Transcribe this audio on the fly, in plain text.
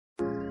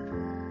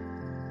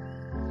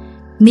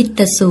มิต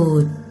รสู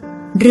ตร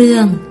เรื่อ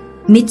ง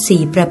มิตร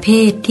สี่ประเภ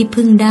ทที่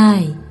พึ่งได้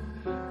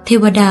เท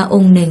วดาอ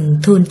งค์หนึ่ง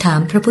ทูลถา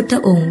มพระพุทธ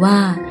องค์ว่า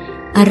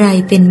อะไร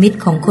เป็นมิตร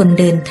ของคน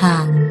เดินทา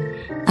ง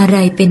อะไร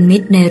เป็นมิ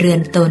ตรในเรือ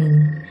นตน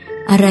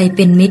อะไรเ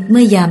ป็นมิตรเ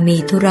มื่อยามมี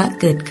ธุระ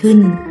เกิดขึ้น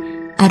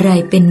อะไร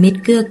เป็นมิตร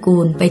เกื้อกู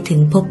ลไปถึง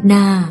พบห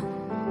น้า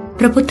พ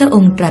ระพุทธอ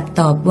งค์ตรัส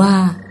ตอบว่า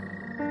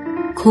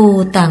โค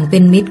ต่างเป็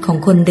นมิตรของ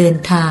คนเดิน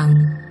ทาง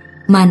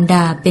มารด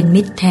าเป็น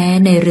มิตรแท้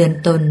ในเรือน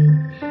ตน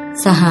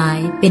สหาย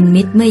เป็น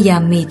มิตรเมื่อยา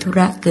มมีธุร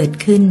ะเกิด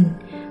ขึ้น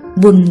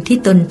บุญที่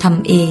ตนท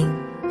ำเอง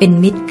เป็น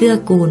มิตรเกื้อ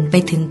กูลไป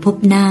ถึงพบ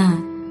หน้า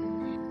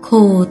โค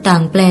ต่า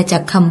งแปลจา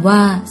กคำว่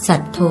าสั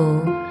ตโธ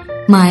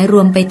หมายร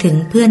วมไปถึง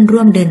เพื่อนร่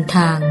วมเดินท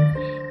าง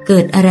เกิ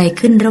ดอะไร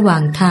ขึ้นระหว่า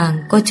งทาง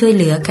ก็ช่วยเ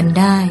หลือกัน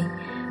ได้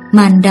ม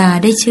ารดา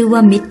ได้ชื่อว่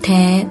ามิตรแ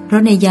ท้เพรา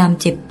ะในยาม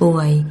เจ็บป่ว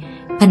ย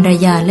ภรร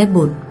ยาและ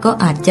บุตรก็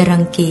อาจจะรั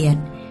งเกียจ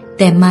แ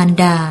ต่มาร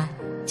ดา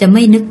จะไ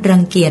ม่นึกรั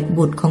งเกียจ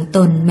บุตรของต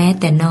นแม้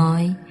แต่น้อ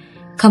ย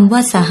คำว่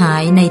าสหา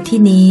ยในที่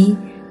นี้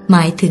หม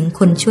ายถึงค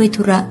นช่วย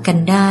ธุระกัน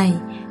ได้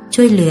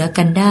ช่วยเหลือ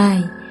กันได้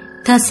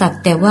ถ้าสัก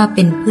แต่ว่าเ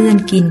ป็นเพื่อน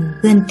กินเ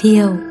พื่อนเที่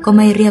ยวก็ไ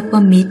ม่เรียกว่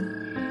ามิตร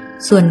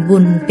ส่วนบุ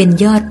ญเป็น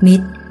ยอดมิ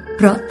ตรเ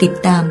พราะติด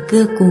ตามเ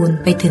กื้อกูล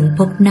ไปถึงพ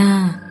บหน้า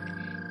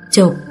จ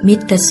บมิต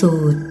รสู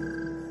ตร